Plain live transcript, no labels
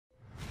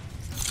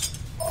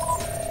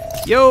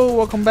Yo,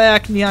 welcome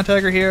back.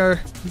 NihonTiger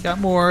here. We got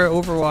more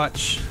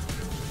Overwatch.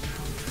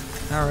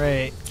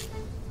 Alright.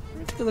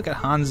 Take a look at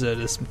Hanzo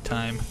this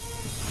time.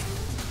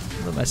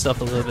 Let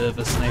myself a little bit of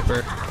a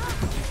sniper.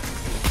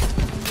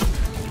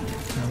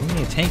 Oh, we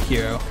need a tank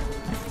hero.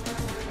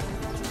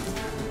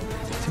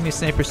 Too many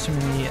snipers, too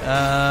many.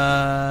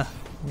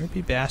 Where'd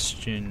be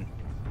Bastion?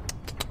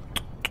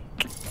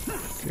 Do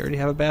we already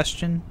have a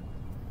Bastion?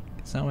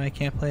 Is that why I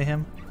can't play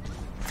him?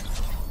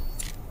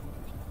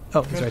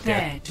 Oh, he's right there.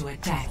 Prepare to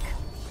attack.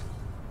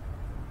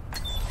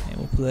 And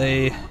we'll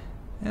play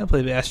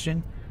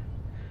Bastion.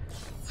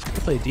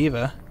 We'll play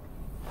Diva.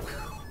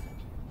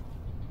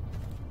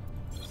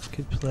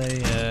 Could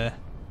play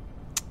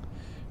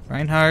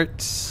Reinhardt.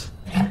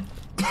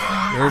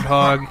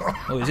 Birdhog.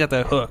 Oh, he's got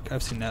that hook.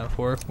 I've seen that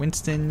before.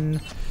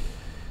 Winston.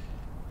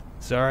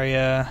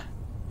 Zarya.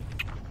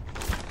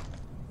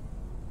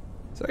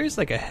 Zarya's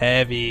like a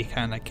heavy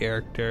kind of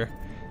character.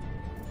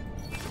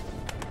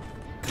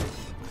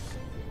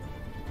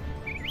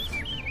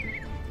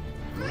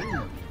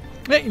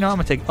 Yeah, you know,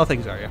 I'll take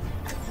Zarya.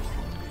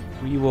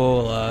 We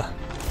will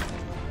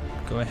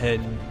go ahead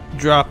and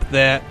drop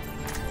that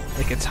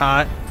like it's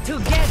hot.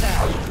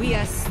 Together we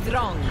are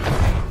strong.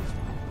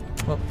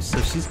 Well, so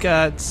she's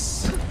got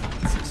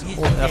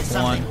hold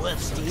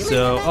F1.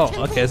 So,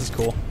 oh, okay, this is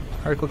cool.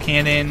 Particle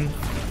cannon,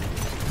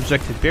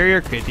 projected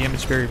barrier, create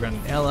damage barrier around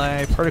an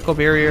ally. Particle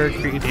barrier,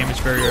 create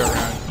damage barrier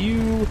around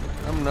you.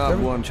 I'm not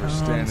one for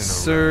standing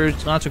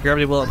surge, launch a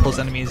gravity bullet, pulls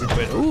enemies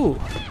into it. Ooh.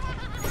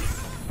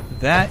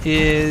 That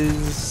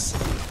seems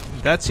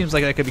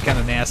like that could be kind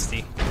of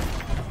nasty.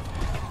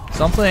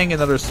 So I'm playing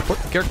another support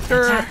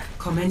character. Attack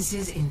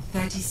commences in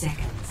 30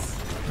 seconds.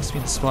 Must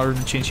be smarter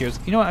than change heroes.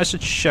 You know what? I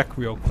should check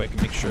real quick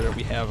and make sure that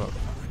we have a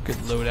good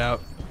loadout.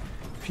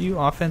 Few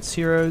offense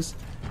heroes.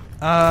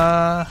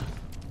 I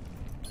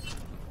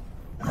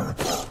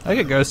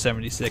could go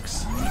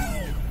 76.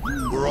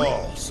 We're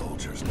all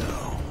soldiers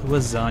now. It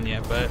was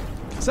Zanya, but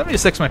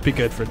 76 might be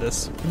good for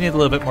this. We need a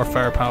little bit more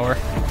firepower.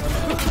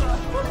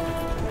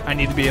 I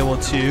need to be able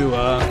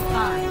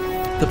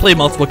to play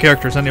multiple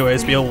characters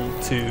anyways, be able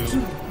to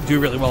do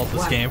really well at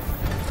this game.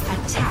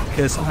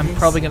 Because I'm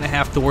probably going to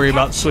have to worry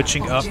about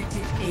switching up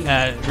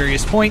at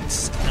various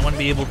points. I want to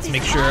be able to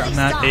make sure I'm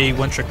not a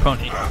one-trick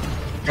pony.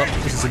 Oh,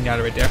 this is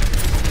Zenyatta right there.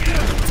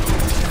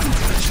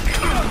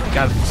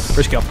 Got him.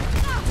 First kill.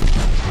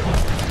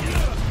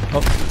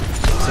 Oh,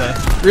 it's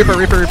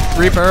Reaper.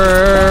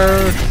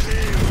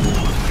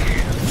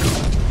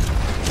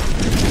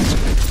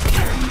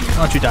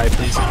 Why don't you die,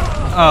 please?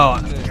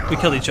 Oh, we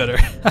killed each other.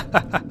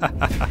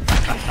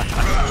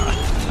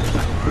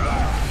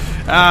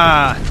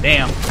 Ah,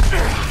 damn.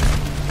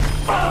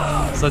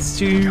 So that's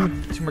two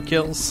more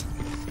kills.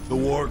 The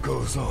war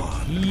goes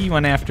on. He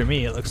went after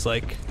me, it looks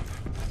like.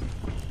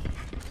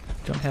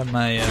 Don't have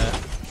my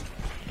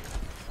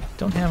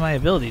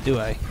ability, do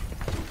I?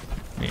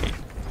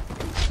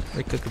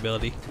 Right click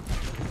ability.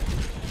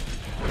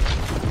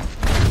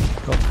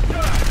 Oh.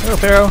 Hello,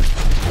 Pharaoh.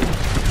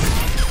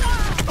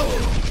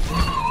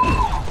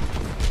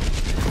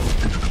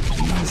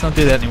 Please don't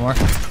do that anymore.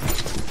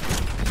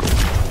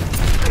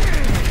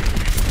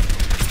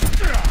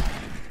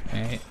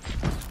 Alright.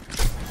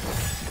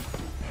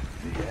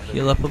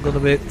 Heal up a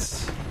little bit.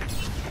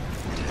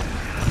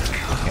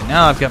 Okay,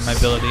 now I've got my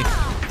ability.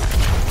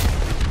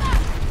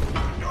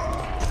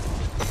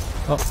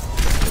 Oh,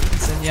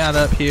 Zenyatta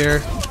up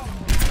here.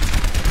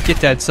 Get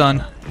that,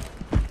 son.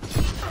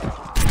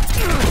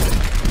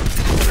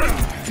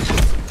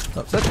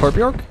 Oh, is that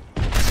Torbjork?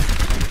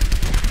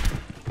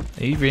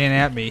 He ran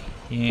at me.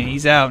 Yeah,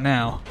 he's out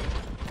now.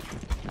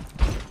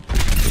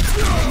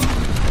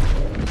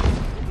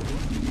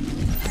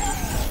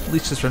 At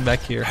least just run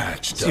back here.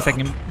 See if I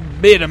can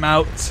bait him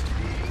out.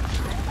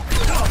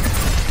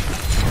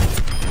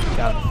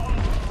 Got him.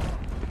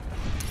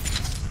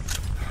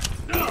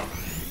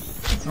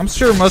 I'm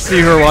sure most of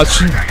you are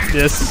watching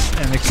this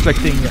and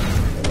expecting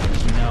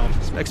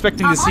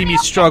to see me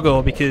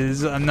struggle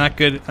because I'm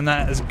not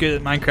as good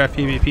at Minecraft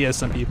PvP as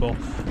some people.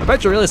 I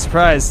bet you're really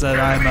surprised that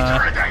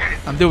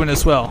I'm doing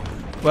this well.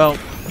 Well,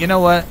 you know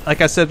what?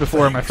 Like I said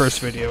before in my first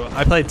video,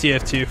 I played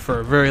TF2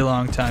 for a very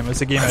long time. It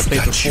was a game I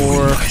played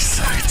before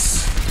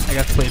I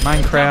got to play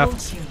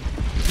Minecraft.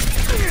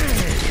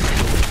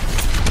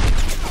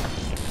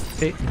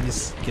 Okay, let me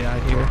just get out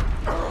of here.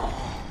 Oh.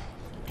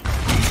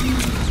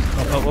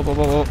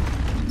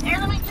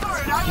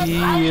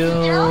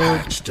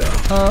 Healed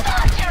up.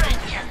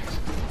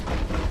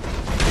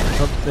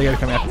 Oh, they gotta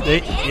come after.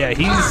 Yeah,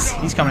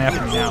 he's coming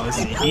after me now,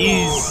 isn't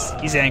he?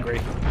 He's angry.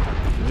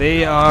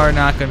 They are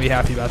not gonna be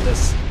happy about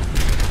this.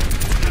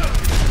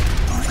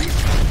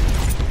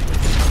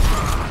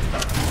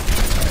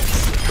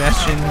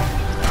 Bastion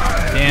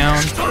down.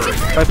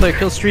 If I play a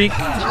kill streak.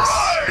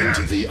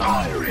 Into the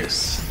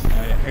iris.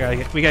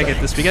 Alright, we gotta get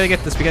this.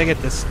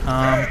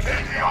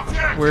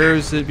 Where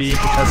is it being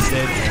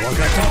contested?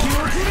 Okay.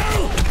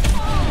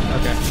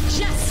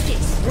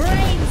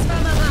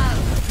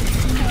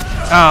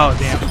 Oh,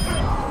 damn.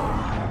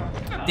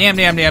 Damn.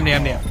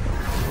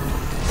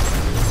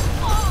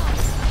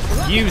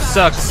 You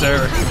suck,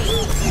 sir.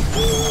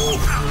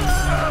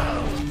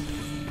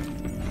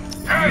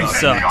 You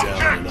suck.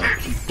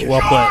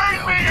 Well played.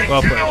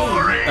 Well played.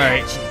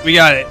 Alright, we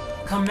got it.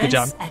 Good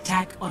job.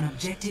 Attack on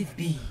objective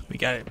B. We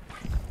got it.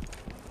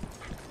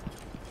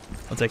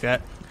 I'll take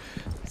that.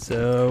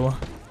 So...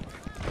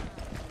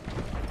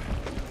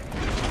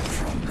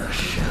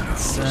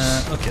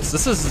 okay, so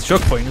this is the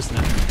choke point, isn't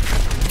it?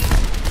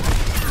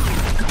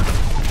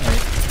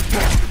 Right.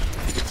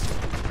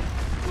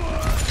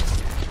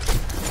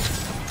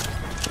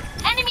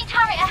 Enemy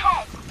turret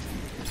ahead.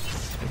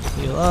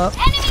 Heal up.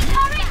 Enemy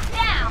turret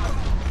down.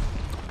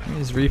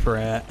 Where's Reaper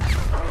at?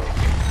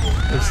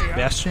 Where's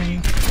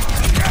Bastion?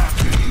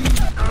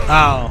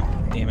 Oh,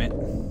 damn it.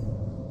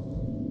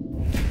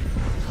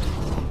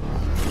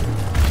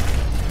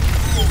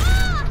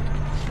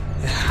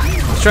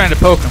 I was trying to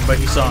poke him, but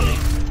he saw me.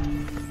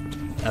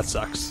 That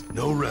sucks.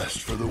 No rest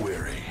for the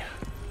weary.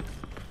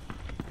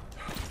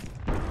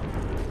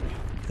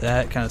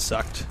 That kind of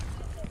sucked.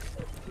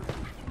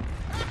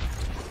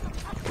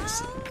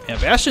 Yeah,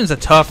 Bastion's a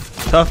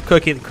tough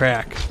cookie to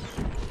crack.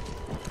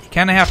 You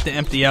kind of have to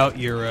empty out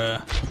your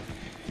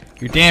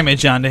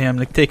damage onto him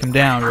to take him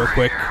down real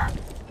quick.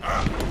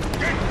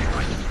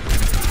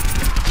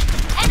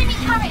 Enemy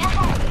turret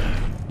ahead.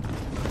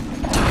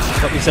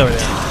 Oh, he's over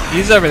there.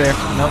 He's over there.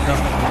 Nope, nope,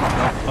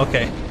 nope.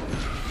 Okay.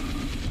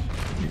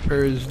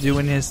 Reaper's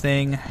doing his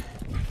thing.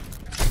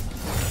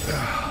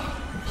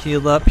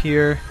 Heal up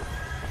here.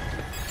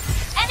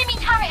 Enemy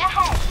turret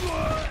ahead.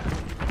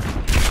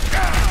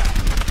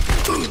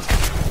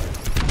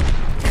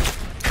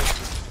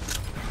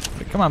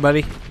 Come on,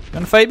 buddy. You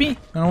wanna fight me? You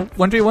wanna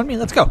 1v1 me?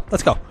 Let's go.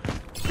 Let's go.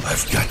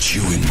 I've got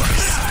you in my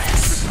sights.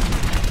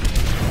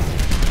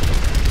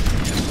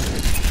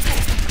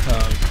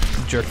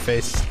 Jerk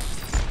face.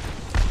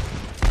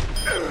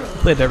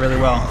 Played that really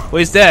well. Well,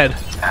 he's dead.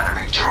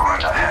 Enemy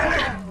turret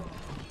ahead.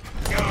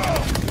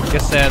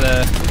 Guess that,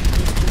 I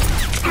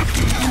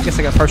guess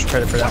I got partial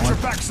credit for that one.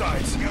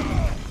 Backsides.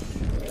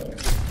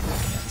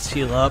 Let's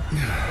heal up.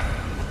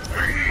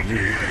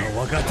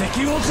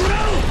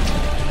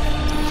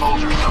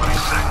 Soldier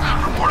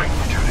 76 reporting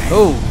for duty.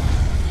 Oh!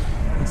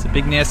 It's a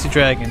big nasty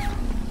dragon.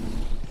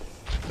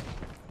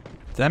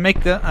 Did I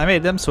make them? I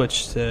made them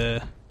switch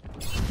to...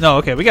 No,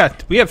 okay, we have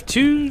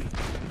two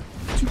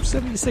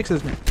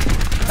 276s.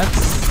 That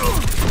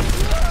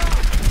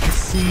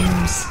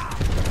seems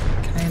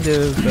kind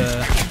of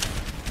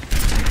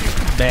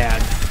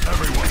bad.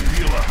 Everyone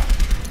heal up.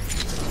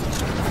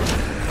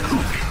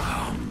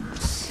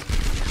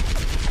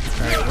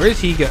 Alright, where did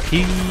he go?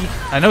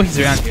 I know he's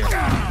around here,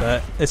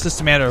 but it's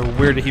just a matter of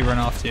where did he run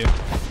off to.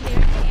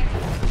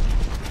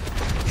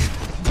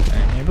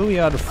 Alright, maybe we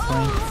ought to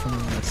flank from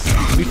this.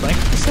 Can we flank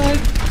from this side?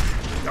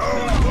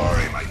 Don't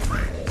worry, my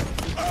friend.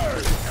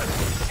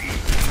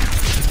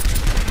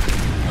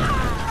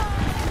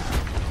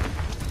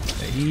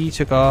 He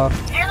took off.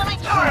 Enemy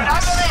turret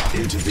on the left.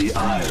 Into the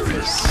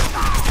iris.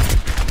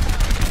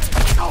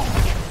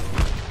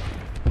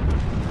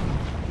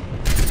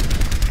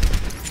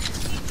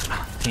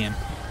 Damn.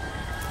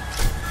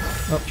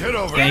 Get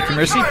over Thank you,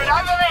 Mercy. Turret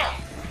on the left.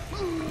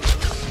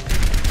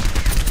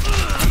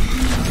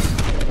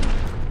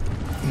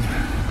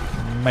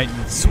 Might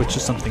need to switch to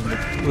something a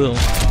little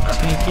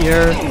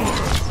tankier.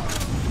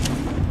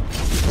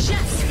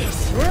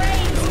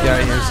 Get out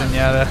of here,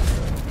 Zenyatta.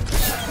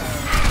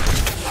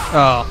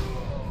 Oh.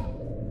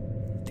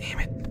 Damn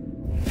it.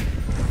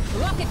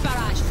 Rocket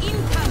barrage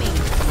incoming.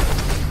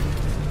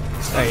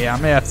 Oh yeah,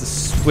 I'm gonna have to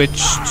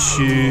switch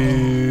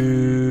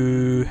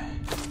to...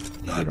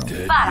 Not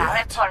dead Para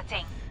yet.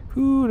 reporting.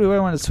 Who do I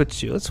want to switch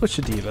to? Let's switch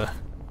to Diva.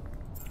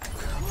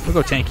 We'll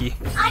go tanky.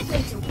 I'm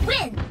going to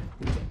win.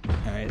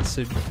 Alright,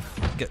 so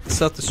get the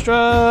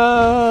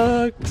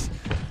self-destruct.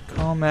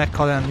 Call mech,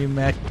 call down new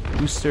mech,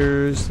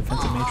 boosters,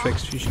 defensive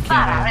matrix, fusion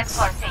Para cannons.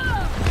 reporting.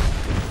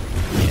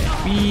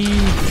 We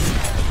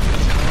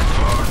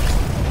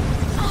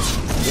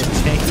get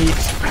tanky.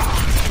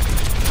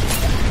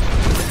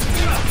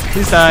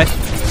 Please die.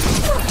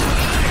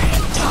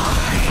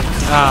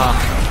 Ah.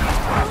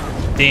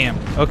 Damn.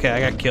 Okay, I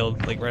got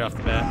killed like right off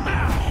the bat.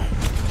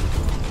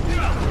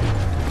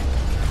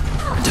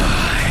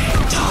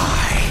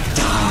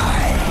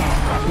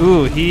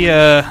 Ooh, he's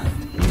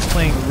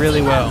playing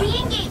really well.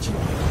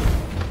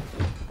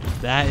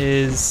 That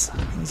is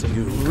a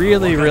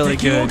really, really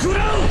good.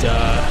 Alright,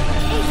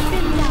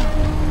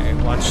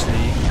 watch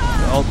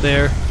the ult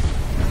there.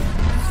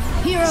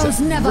 Heroes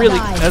never Really,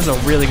 die. that's a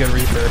really good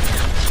Reaper.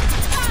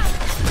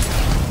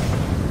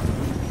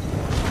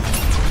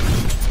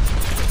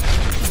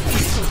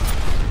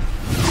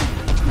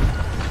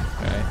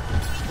 Alright.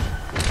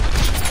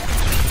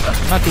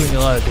 I'm not doing a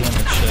lot of damage.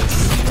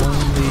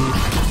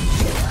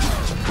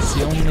 It's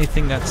the only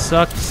thing that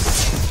sucks.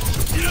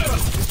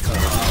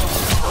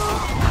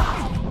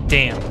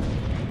 Damn.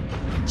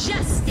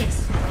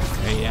 Justice.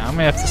 Okay, yeah, I'm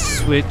gonna have to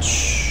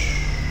switch.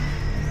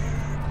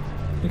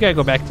 We gotta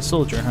go back to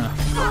Soldier, huh?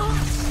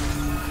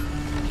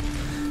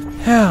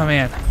 Oh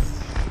man.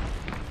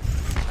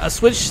 I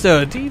switched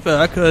to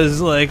Diva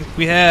because like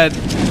we had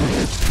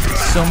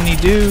so many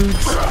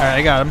dudes. Alright,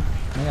 I got him.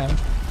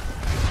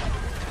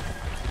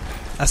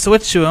 I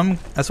switched to him.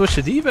 I switched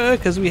to D.Va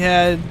because we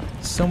had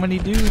so many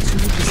dudes who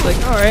were just like,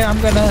 alright,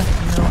 I'm gonna,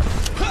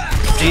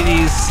 do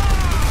these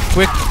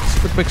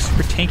super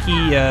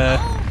tanky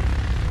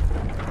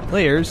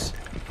players.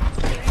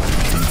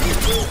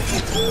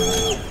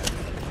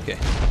 Okay,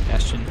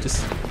 Bastion,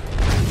 just,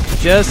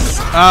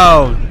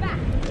 oh,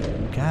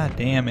 god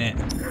damn it.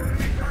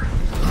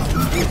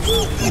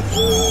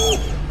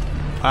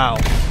 Wow.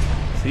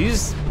 So he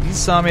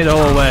saw me the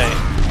whole way.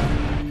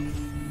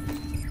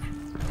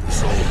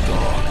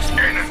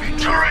 Enemy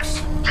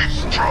turrets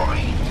destroyed.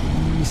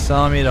 He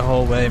saw me the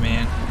whole way,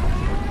 man.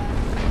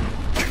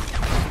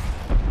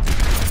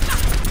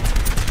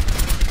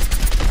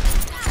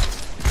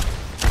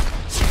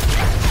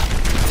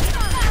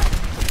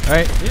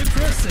 Alright.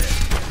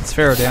 It's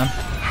Pharaoh down.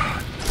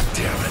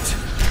 Damn it.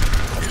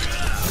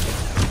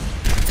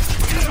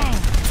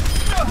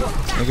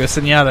 There goes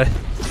Zenyatta.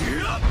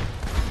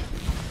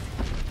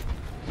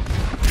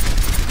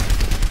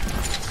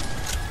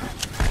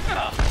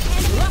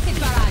 Rocket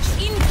barrage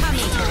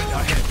incoming.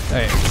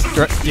 Alright.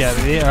 Yeah,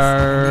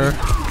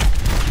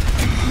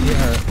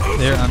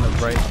 they're on the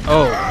right.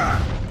 Oh,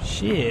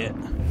 shit.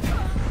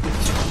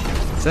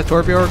 Is that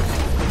Torbjorn?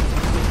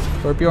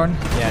 Torbjorn?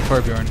 Yeah,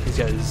 Torbjorn. He's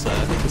got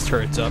his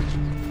turrets up.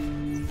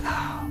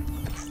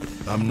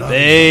 I'm not.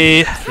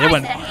 They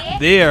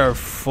are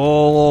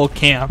full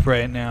camp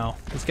right now.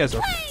 These guys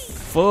are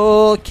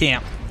full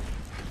camp.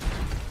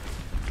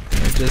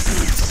 They're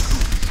just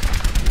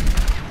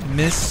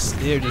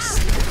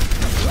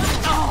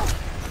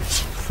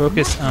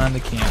focus on the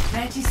camp.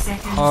 30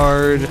 seconds.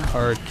 Hard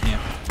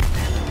camp.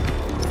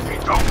 We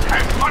don't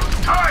have much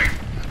time.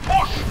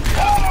 Push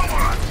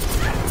forward.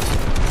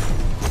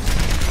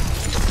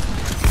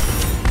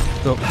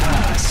 Go.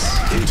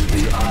 Pass into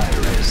the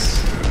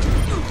iris.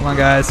 Come on,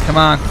 guys. Come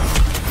on.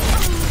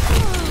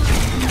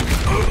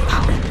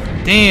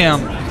 Damn.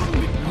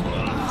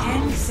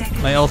 10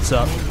 seconds. My ult's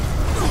up.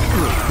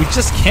 We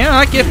just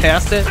cannot get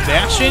past that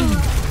Bastion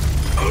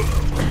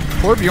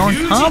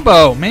Torbjorn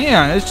combo.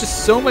 Man, it's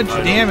just so much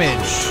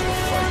damage.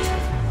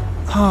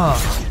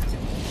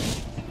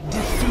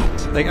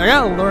 Like, I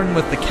gotta learn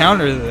what the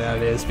counter to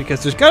that is,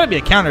 because there's gotta be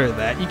a counter to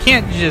that. You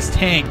can't just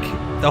tank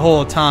the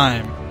whole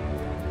time.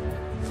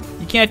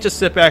 You can't just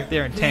sit back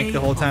there and tank the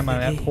whole time on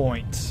that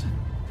point.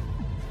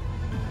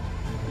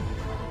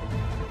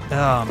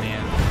 Oh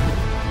man.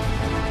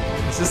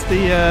 Is this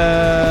the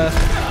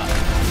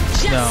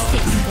no.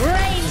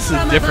 This is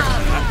different.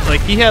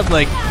 Like, he had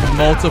like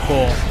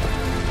multiple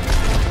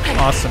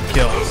awesome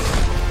kills.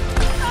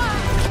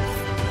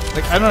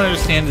 Like, I don't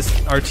understand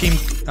our team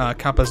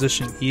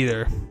composition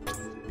either,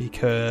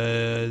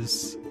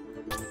 because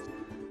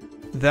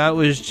that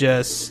was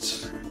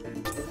just,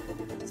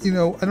 I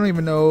don't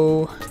even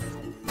know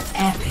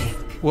Epic.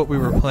 what we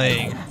were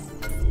playing.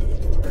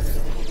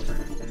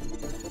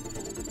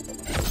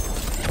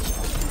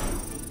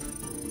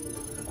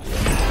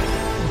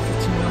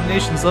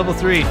 Nations level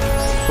 3.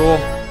 Cool.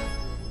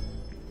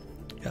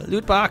 Got a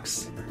loot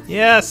box.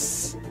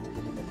 Yes.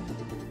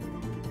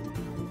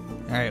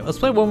 Alright, let's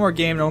play one more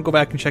game and then we'll go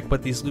back and check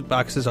what these loot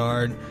boxes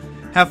are and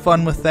have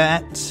fun with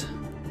that.